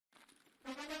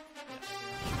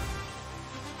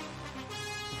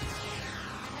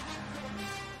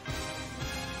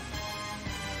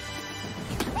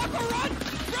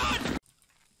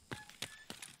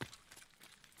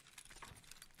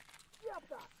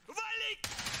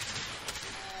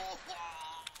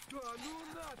Да ну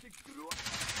нафиг, кровь!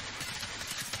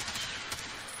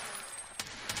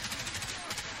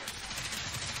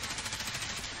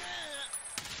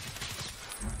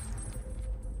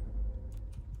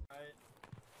 Alright.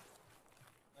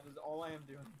 That is all I am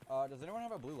doing. Does anyone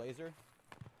have a blue laser?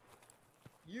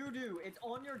 You do! It's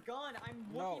on your gun! I'm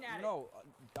looking at it! No,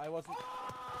 I wasn't.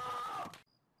 Alright,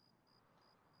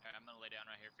 I'm gonna lay down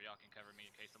right here for y'all can cover me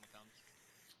in case someone comes.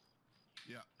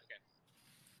 Yeah. Okay.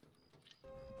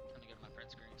 I'm gonna go to my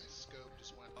print screens. My scope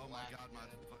just went Oh my black god,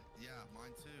 again. yeah,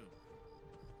 mine too.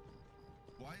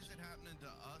 Why is it happening to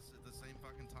us at the same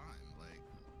fucking time? Like,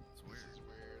 it's weird. This is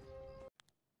weird.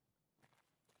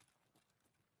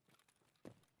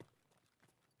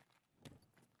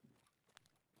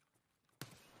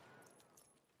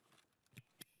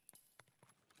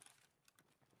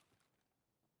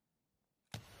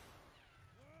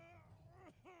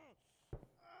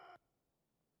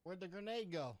 Where'd the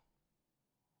grenade go?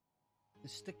 It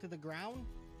stick to the ground?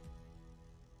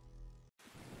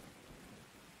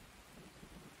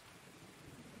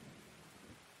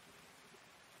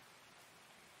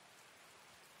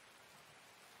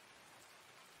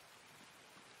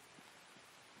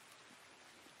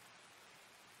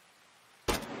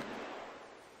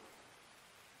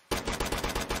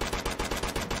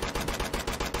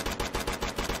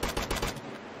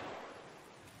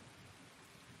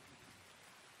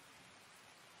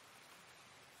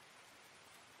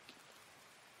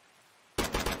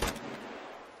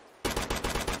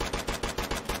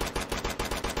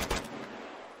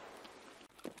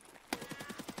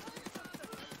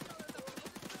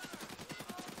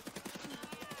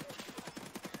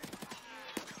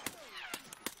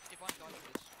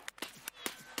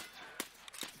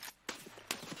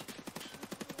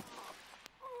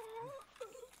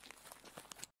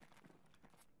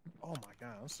 Oh my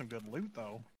god, that's some good loot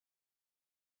though.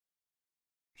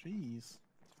 Jeez.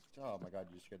 Oh my god,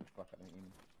 you just scared the fuck out of me.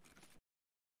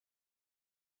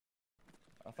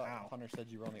 I thought Ow. Hunter said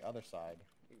you were on the other side.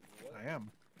 I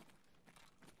am.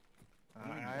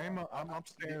 I'm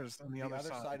upstairs on the other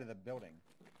side of the building.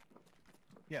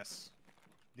 Yes.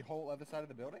 The whole other side of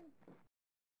the building?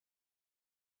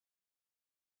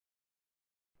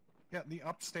 Yeah, the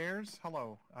upstairs.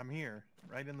 Hello, I'm here,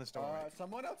 right in this doorway.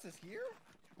 Someone else is here?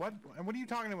 What are you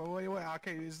talking about? Wait,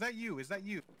 okay, is that you? Is that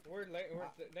you? We're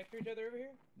next to each other over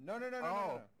here? No.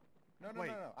 No.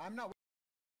 I'm not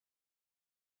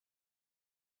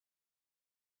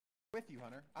with you,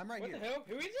 Hunter. I'm right here. What the hell?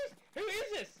 Who is this? Who is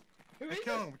this? Who is this?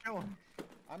 Kill him.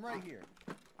 I'm right here.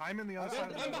 I'm in the other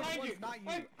side of the I'm building. behind you. It's not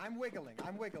you.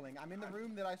 I'm wiggling. I'm in the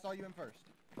room that I saw you in first.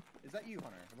 Is that you,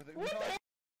 Hunter? What the hell?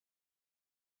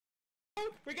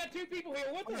 We got two people here.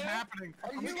 What the What's hell? happening? Are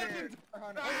I'm you scared.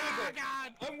 Hunter? Oh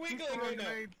god! I'm wiggling right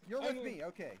now. You're with me.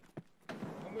 Okay.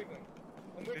 I'm wiggling.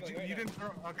 I'm Did wiggling you, right you now. didn't throw.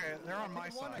 Okay, they're on my I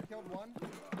side. killed one.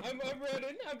 I'm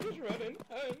running. I'm just running.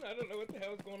 I don't know what the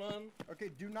hell's going on. Okay,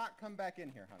 do not come back in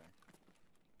here, Hunter.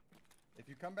 If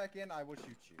you come back in, I will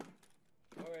shoot you.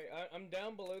 Alright, I'm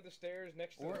down below the stairs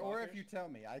next to the Or if lockers. you tell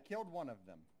me, I killed one of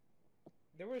them.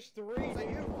 There was three. Is that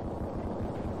you?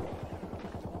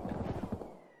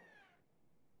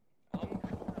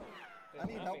 I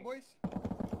need help, boys.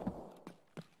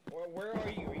 Where are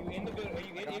you? Are you in the building? Are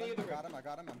you in any of the rooms? I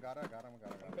got him. I'm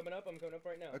coming up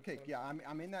right now. Okay, yeah,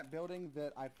 I'm in that building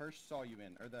that I first saw you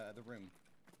in, or the room.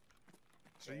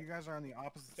 So you guys are on the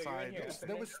opposite So you're in side. here.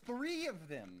 There was three of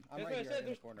them. I'm That's right what I here said, in the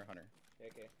there's- corner, Hunter.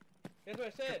 Okay. That's what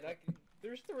I said.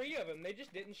 There's three of them. They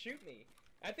just didn't shoot me.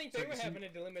 I think they were having a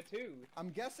dilemma too. I'm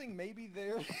guessing maybe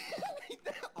they're...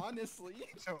 Honestly.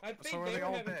 So I think are they they were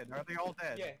all having- dead? Are they all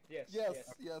dead? Yeah. Yes.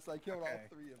 Yes, I killed Okay. all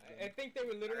three of them. I think they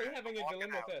were literally having a Walk it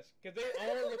dilemma out. with us because they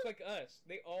all look like us.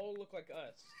 They all look like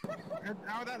us.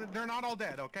 They're not all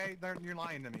dead, okay? You're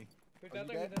lying to me. Who's Are out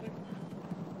you there? dead? Who's out there?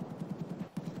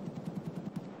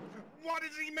 What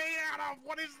is he made out of?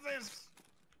 What is this?